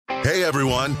Hey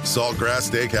everyone, Saltgrass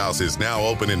Steakhouse is now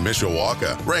open in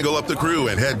Mishawaka. Wrangle up the crew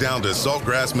and head down to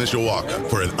Saltgrass Mishawaka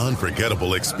for an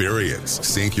unforgettable experience.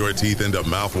 Sink your teeth into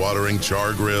mouth-watering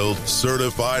char-grilled,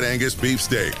 certified Angus beef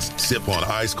steaks. Sip on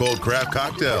ice-cold craft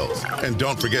cocktails. And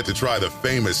don't forget to try the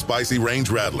famous spicy range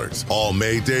rattlers, all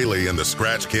made daily in the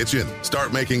Scratch Kitchen.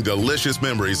 Start making delicious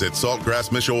memories at Saltgrass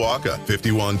Mishawaka,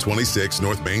 5126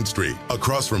 North Main Street,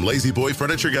 across from Lazy Boy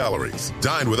Furniture Galleries.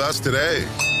 Dine with us today.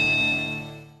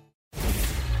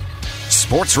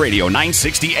 Sports Radio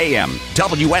 960 AM,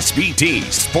 WSBT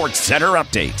Sports Center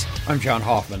Update. I'm John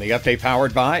Hoffman. The update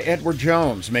powered by Edward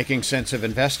Jones, making sense of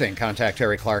investing. Contact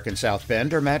Terry Clark in South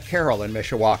Bend or Matt Carroll in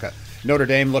Mishawaka. Notre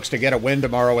Dame looks to get a win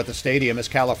tomorrow at the stadium as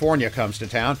California comes to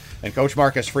town, and Coach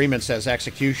Marcus Freeman says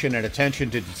execution and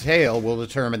attention to detail will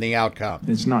determine the outcome.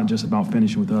 It's not just about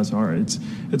finishing with us.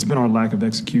 It's been our lack of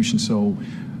execution, so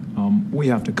we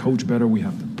have to coach better, we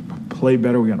have to play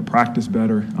better, we got to practice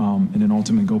better, and then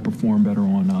ultimately go perform better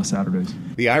on Saturdays.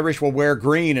 The Irish will wear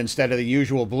green instead of the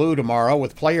usual blue tomorrow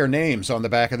with player names on the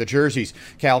back of the jerseys.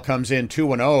 Cal comes in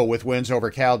 2-0 with wins over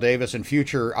Cal Davis and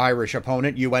future Irish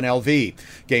opponent UNLV.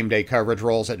 Game day coverage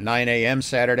rolls at 9 a.m.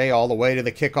 Saturday all the way to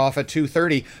the kickoff at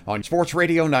 2:30 on Sports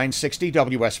Radio 960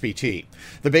 WSBT.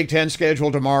 The Big Ten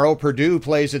schedule tomorrow: Purdue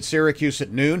plays at Syracuse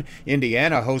at noon.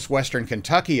 Indiana hosts Western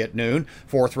Kentucky at noon.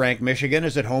 4th-ranked Michigan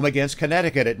is at home against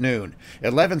Connecticut at noon.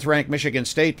 11th-ranked Michigan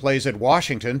State plays at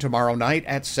Washington tomorrow night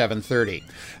at 7:30.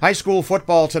 High school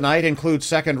football tonight includes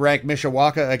 2nd-ranked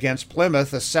Mishawaka against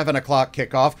Plymouth, a 7 o'clock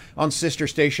kickoff on sister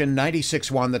station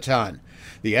 96.1 The Ton.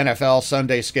 The NFL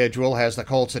Sunday schedule has the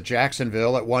Colts at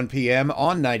Jacksonville at 1 p.m.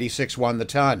 on 96.1 The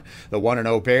Ton. The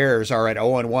 1-0 Bears are at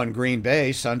 0-1 Green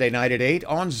Bay Sunday night at 8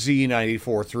 on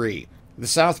Z94.3. The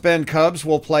South Bend Cubs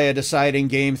will play a deciding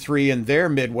Game 3 in their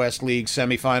Midwest League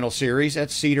semifinal series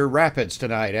at Cedar Rapids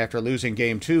tonight after losing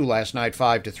Game 2 last night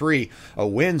 5-3. A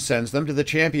win sends them to the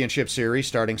championship series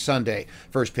starting Sunday.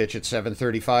 First pitch at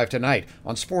 7:35 tonight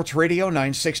on Sports Radio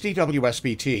 960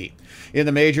 WSBT. In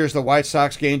the majors, the White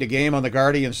Sox gained a game on the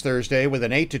Guardians Thursday with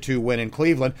an 8-2 win in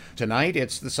Cleveland. Tonight,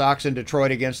 it's the Sox in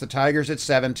Detroit against the Tigers at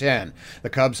 7:10. The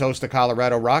Cubs host the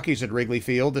Colorado Rockies at Wrigley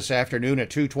Field this afternoon at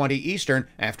 2:20 Eastern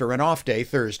after an off day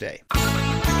Thursday.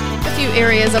 A few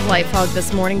areas of light fog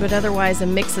this morning, but otherwise a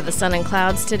mix of the sun and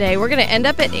clouds today. We're going to end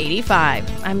up at 85.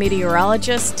 I'm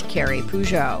meteorologist Carrie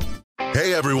Peugeot.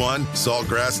 Hey everyone,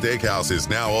 Saltgrass Steakhouse is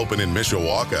now open in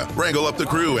Mishawaka. Wrangle up the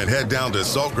crew and head down to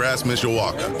Saltgrass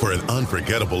Mishawaka for an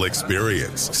unforgettable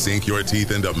experience. Sink your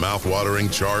teeth into mouth-watering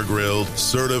char-grilled,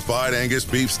 certified Angus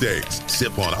beef steaks.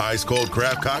 Sip on ice-cold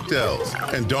craft cocktails.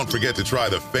 And don't forget to try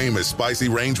the famous spicy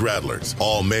range rattlers,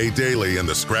 all made daily in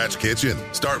the Scratch Kitchen.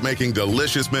 Start making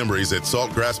delicious memories at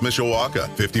Saltgrass Mishawaka,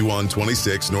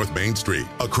 5126 North Main Street,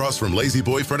 across from Lazy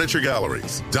Boy Furniture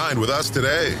Galleries. Dine with us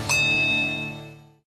today.